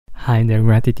Hi there,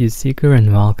 Gratitude Seeker,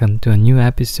 and welcome to a new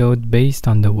episode based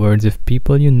on the words of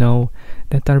people you know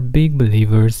that are big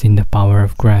believers in the power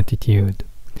of gratitude.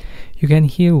 You can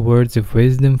hear words of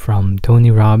wisdom from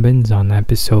Tony Robbins on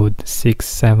episode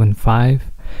 675,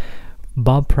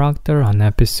 Bob Proctor on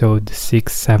episode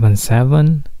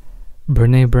 677,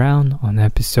 Brené Brown on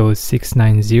episode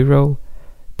 690,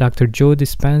 Dr. Joe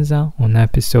Dispenza on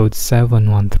episode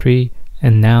 713,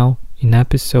 and now in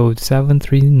episode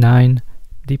 739,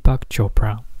 Deepak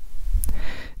Chopra.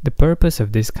 The purpose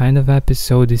of this kind of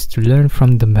episode is to learn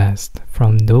from the best,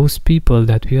 from those people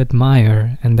that we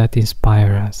admire and that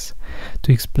inspire us,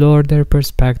 to explore their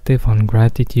perspective on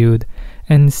gratitude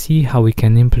and see how we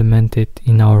can implement it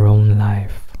in our own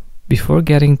life. Before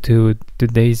getting to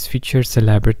today's featured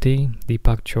celebrity,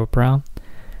 Deepak Chopra,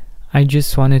 I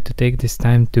just wanted to take this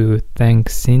time to thank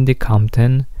Cindy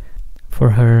Compton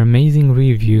for her amazing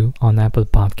review on Apple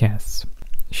Podcasts.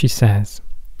 She says,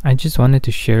 I just wanted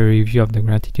to share a review of the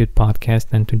Gratitude Podcast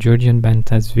and to Georgian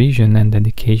Benta's vision and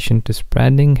dedication to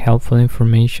spreading helpful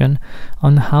information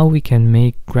on how we can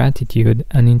make gratitude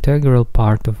an integral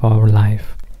part of our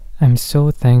life. I'm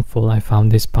so thankful I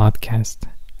found this podcast.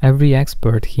 Every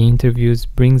expert he interviews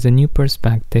brings a new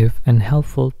perspective and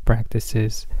helpful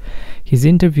practices. His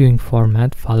interviewing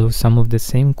format follows some of the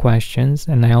same questions,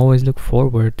 and I always look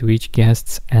forward to each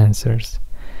guest's answers.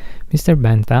 Mr.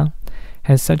 Benta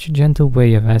has such a gentle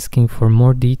way of asking for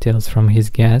more details from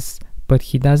his guests, but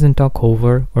he doesn't talk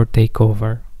over or take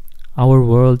over. Our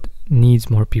world needs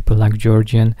more people like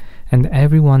Georgian, and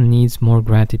everyone needs more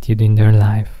gratitude in their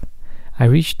life. I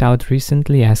reached out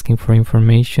recently asking for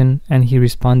information, and he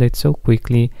responded so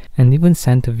quickly and even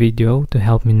sent a video to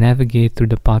help me navigate through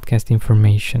the podcast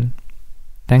information.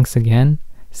 Thanks again,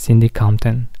 Cindy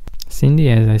Compton. Cindy,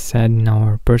 as I said in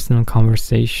our personal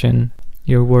conversation,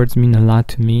 your words mean a lot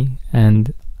to me,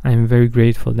 and I'm very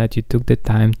grateful that you took the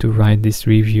time to write this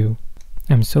review.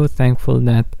 I'm so thankful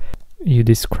that you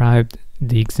described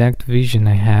the exact vision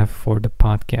I have for the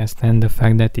podcast, and the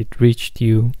fact that it reached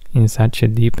you in such a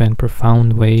deep and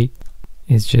profound way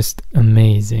is just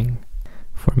amazing.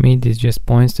 For me, this just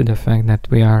points to the fact that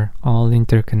we are all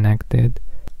interconnected,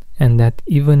 and that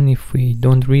even if we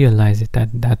don't realize it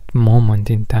at that moment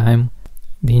in time,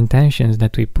 the intentions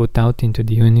that we put out into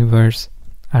the universe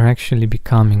are actually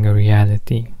becoming a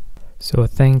reality. So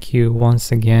thank you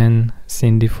once again,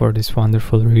 Cindy, for this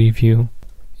wonderful review.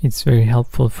 It's very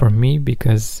helpful for me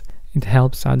because it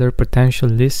helps other potential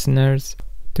listeners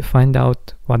to find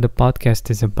out what the podcast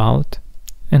is about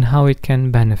and how it can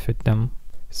benefit them.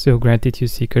 So Gratitude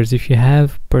Seekers, if you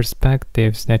have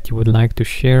perspectives that you would like to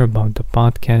share about the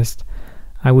podcast,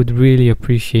 I would really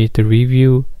appreciate a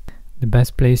review. The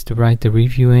best place to write a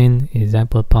review in is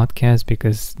Apple Podcasts,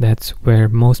 because that's where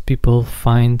most people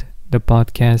find the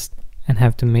podcast and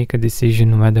have to make a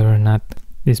decision whether or not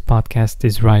this podcast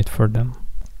is right for them.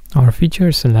 Our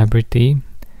featured celebrity,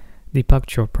 Deepak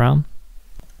Chopra,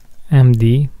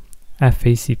 MD,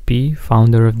 FACP,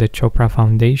 founder of the Chopra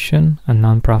Foundation, a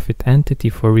non-profit entity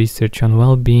for research on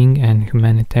well-being and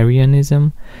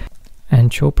humanitarianism, and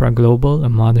Chopra Global, a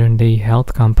modern-day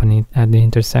health company at the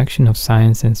intersection of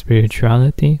science and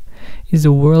spirituality, is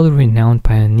a world-renowned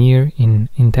pioneer in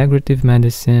integrative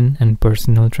medicine and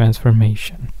personal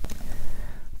transformation.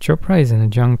 Chopra is an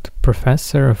adjunct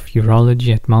professor of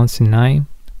urology at Mount Sinai,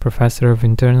 professor of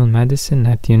internal medicine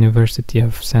at the University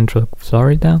of Central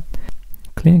Florida,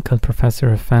 clinical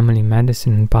professor of family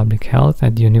medicine and public health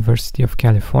at the University of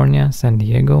California, San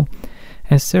Diego,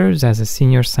 and serves as a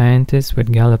senior scientist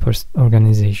with Gallup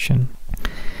organization.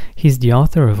 He's the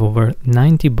author of over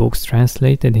 90 books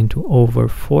translated into over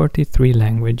 43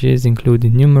 languages,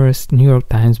 including numerous New York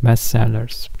Times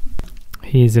bestsellers.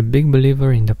 He is a big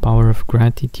believer in the power of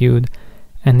gratitude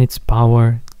and its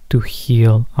power to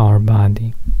heal our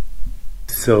body.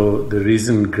 So the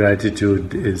reason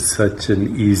gratitude is such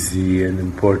an easy and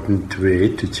important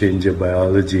way to change your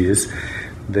biology is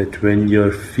that when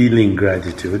you're feeling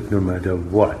gratitude, no matter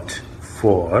what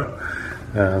for,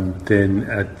 then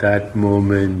at that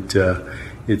moment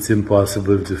it's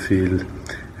impossible to feel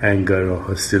anger or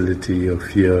hostility or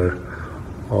fear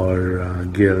or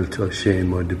guilt or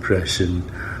shame or depression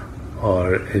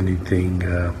or anything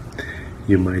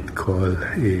you might call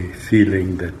a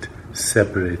feeling that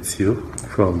separates you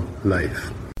from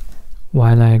life.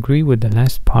 While I agree with the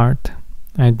last part,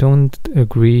 I don't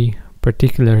agree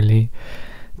particularly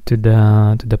to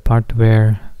the part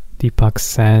where Deepak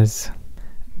says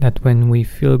that when we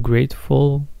feel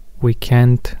grateful, we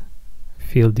can't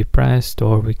feel depressed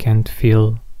or we can't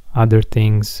feel other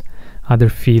things, other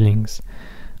feelings.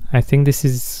 I think this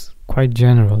is quite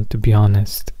general, to be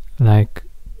honest. Like,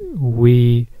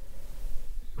 we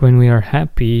when we are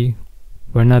happy,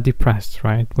 we're not depressed,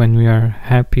 right? When we are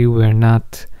happy, we're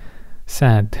not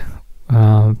sad.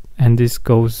 And this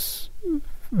goes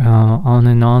on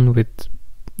and on with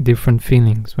different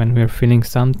feelings. When we're feeling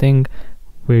something,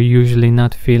 we're usually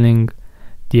not feeling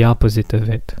the opposite of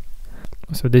it.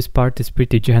 So this part is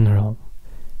pretty general.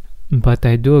 But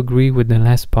I do agree with the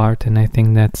last part, and I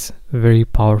think that's very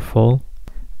powerful.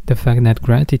 The fact that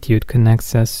gratitude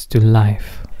connects us to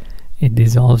life. It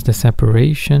dissolves the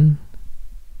separation,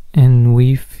 and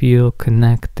we feel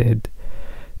connected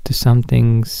to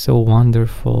something so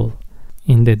wonderful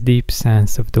in the deep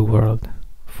sense of the world,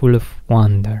 full of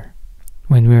wonder.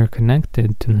 When we are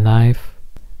connected to life,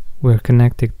 we're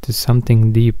connected to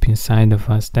something deep inside of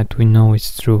us that we know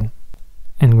is true.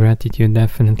 And gratitude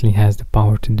definitely has the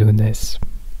power to do this.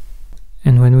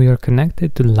 And when we are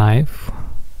connected to life,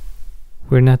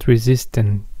 we're not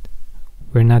resisting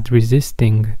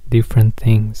different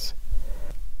things.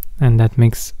 And that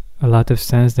makes a lot of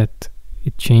sense, that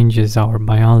it changes our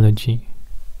biology.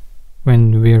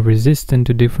 When we are resistant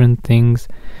to different things,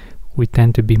 we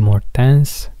tend to be more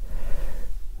tense.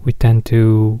 We tend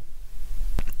to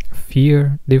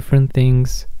fear different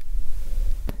things.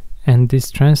 And this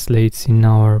translates in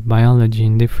our biology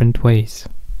in different ways.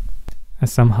 A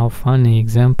somehow funny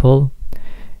example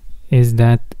is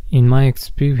that in my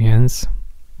experience,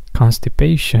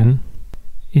 constipation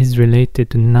is related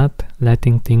to not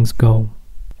letting things go.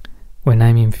 When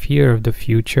I'm in fear of the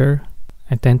future,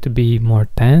 I tend to be more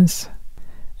tense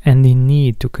and in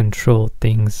need to control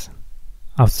things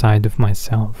outside of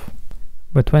myself.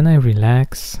 But when I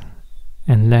relax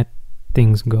and let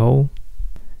things go,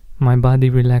 my body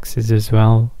relaxes as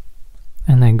well,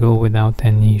 and I go without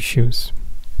any issues.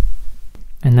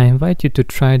 And I invite you to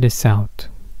try this out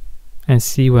and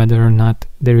see whether or not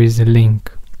there is a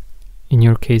link, in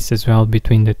your case as well,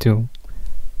 between the two.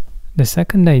 The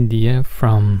second idea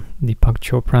from Deepak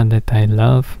Chopra that I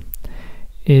love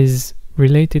is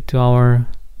related to our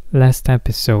last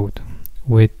episode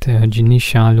with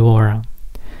Janisha Alvora.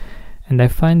 And I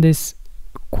find this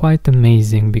quite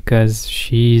amazing because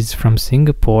she's from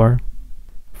Singapore,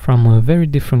 from a very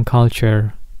different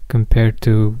culture compared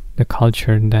to the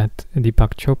culture that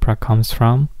Deepak Chopra comes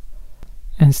from,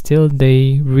 and still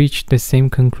they reach the same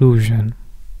conclusion.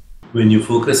 When you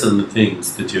focus on the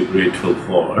things that you're grateful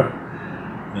for,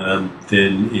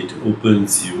 then it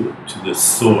opens you to the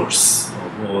source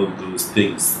of all those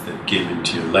things that came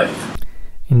into your life.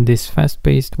 In this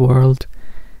fast-paced world,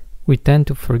 we tend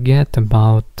to forget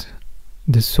about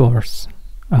the source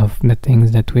of the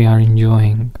things that we are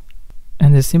enjoying.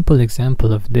 And a simple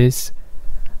example of this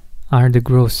are the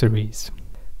groceries.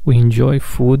 We enjoy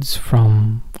foods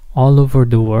from all over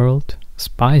the world,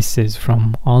 spices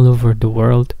from all over the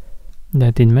world,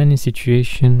 that in many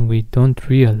situations we don't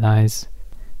realize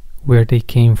where they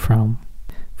came from.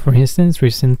 For instance,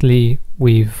 recently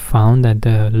we've found at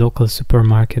the local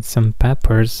supermarket some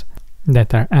peppers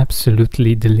that are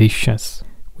absolutely delicious.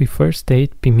 We first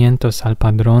ate pimientos al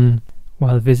padrón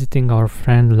while visiting our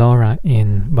friend Laura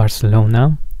in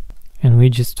Barcelona, and we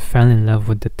just fell in love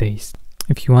with the taste.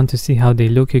 If you want to see how they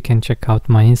look, you can check out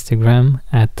my Instagram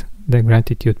at The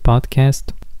Gratitude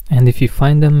Podcast. And if you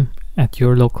find them at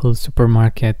your local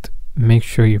supermarket, make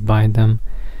sure you buy them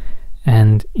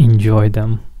and enjoy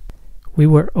them. We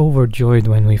were overjoyed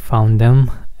when we found them,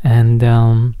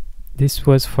 and this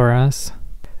was for us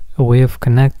a way of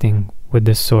connecting with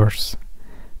the source,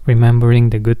 remembering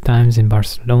the good times in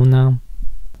Barcelona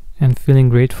and feeling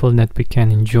grateful that we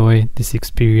can enjoy this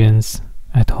experience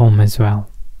at home as well.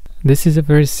 This is a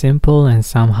very simple and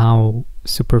somehow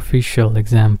superficial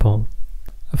example.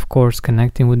 Of course,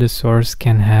 connecting with the source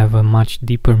can have a much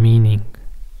deeper meaning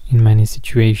in many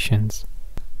situations.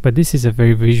 But this is a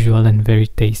very visual and very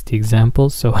tasty example,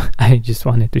 so I just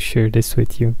wanted to share this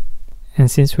with you. And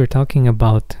since we're talking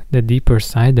about the deeper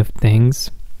side of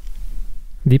things,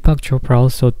 Deepak Chopra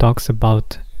also talks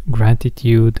about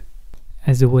gratitude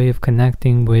as a way of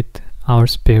connecting with our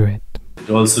spirit. It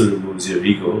also removes your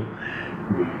ego,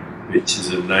 which is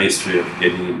a nice way of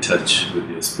getting in touch with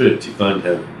your spirit. You can't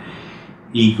have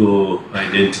ego,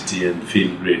 identity, and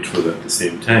feel grateful at the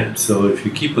same time. So if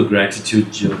you keep a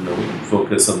gratitude journal and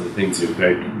focus on the things you're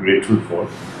grateful for,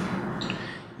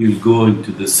 you'll go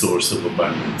into the source of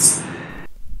abundance.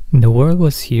 The world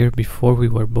was here before we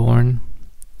were born,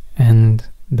 and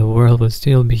the world will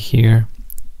still be here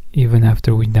even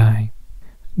after we die.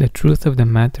 The truth of the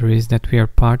matter is that we are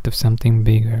part of something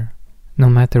bigger. No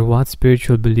matter what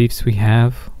spiritual beliefs we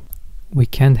have, we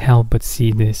can't help but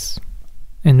see this.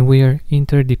 And we are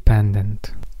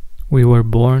interdependent. We were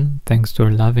born thanks to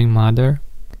our loving mother.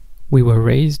 We were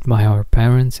raised by our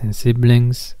parents and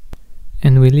siblings,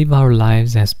 and we live our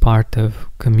lives as part of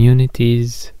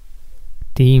communities,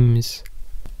 teams,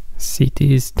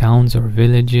 cities, towns or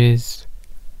villages,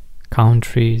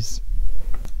 countries.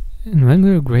 And when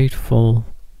we're grateful,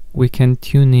 we can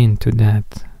tune into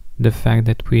that, the fact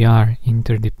that we are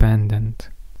interdependent.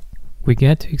 We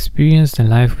get to experience the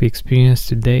life we experience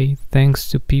today thanks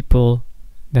to people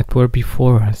that were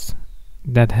before us,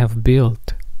 that have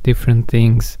built different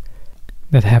things,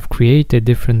 that have created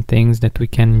different things that we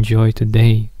can enjoy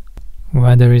today.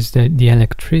 Whether it's the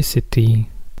electricity,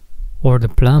 or the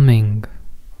plumbing,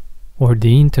 or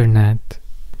the internet,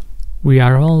 we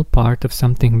are all part of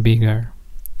something bigger,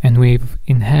 and we've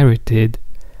inherited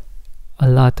a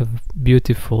lot of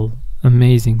beautiful,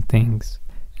 amazing things.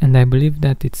 And I believe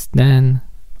that it's then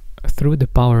through the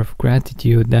power of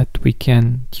gratitude that we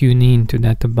can tune into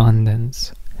that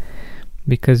abundance,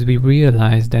 because we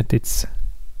realize that it's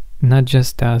not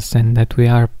just us and that we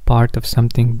are part of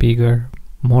something bigger,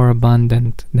 more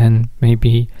abundant than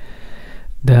maybe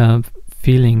the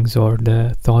feelings or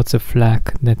the thoughts of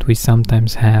lack that we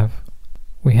sometimes have.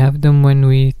 We have them when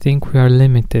we think we are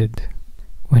limited,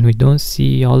 when we don't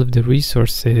see all of the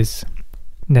resources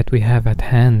that we have at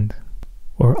hand,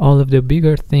 or all of the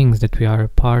bigger things that we are a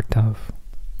part of.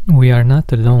 We are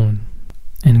not alone,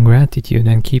 and gratitude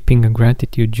and keeping a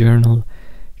gratitude journal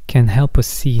can help us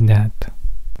see that.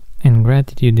 And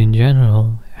gratitude in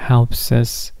general helps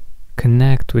us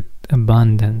connect with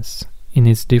abundance in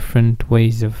its different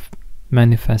ways of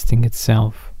manifesting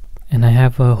itself. And I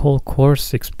have a whole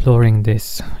course exploring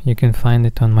this. You can find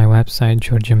it on my website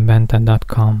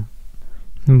georgiambenta.com.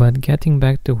 But getting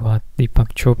back to what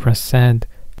Deepak Chopra said,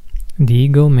 the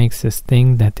ego makes us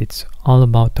think that it's all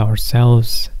about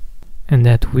ourselves and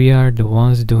that we are the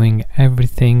ones doing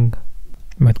everything,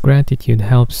 but gratitude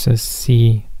helps us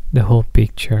see the whole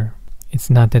picture. It's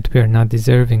not that we are not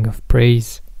deserving of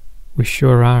praise, we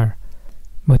sure are,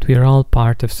 but we are all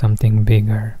part of something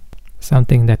bigger,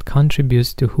 something that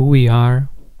contributes to who we are,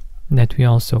 that we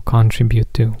also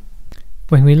contribute to.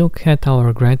 When we look at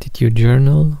our gratitude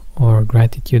journal or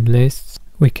gratitude lists,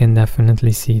 we can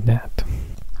definitely see that.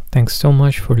 Thanks so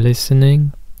much for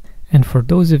listening, and for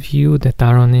those of you that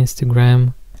are on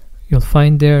Instagram, you'll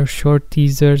find there short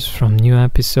teasers from new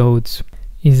episodes,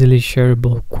 easily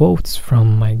shareable quotes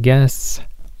from my guests,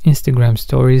 Instagram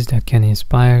stories that can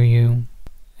inspire you,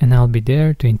 and I'll be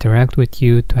there to interact with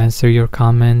you, to answer your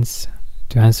comments,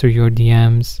 to answer your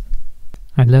DMs.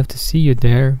 I'd love to see you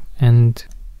there, and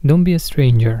don't be a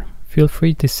stranger. Feel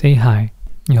free to say hi.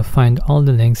 You'll find all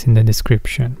the links in the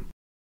description.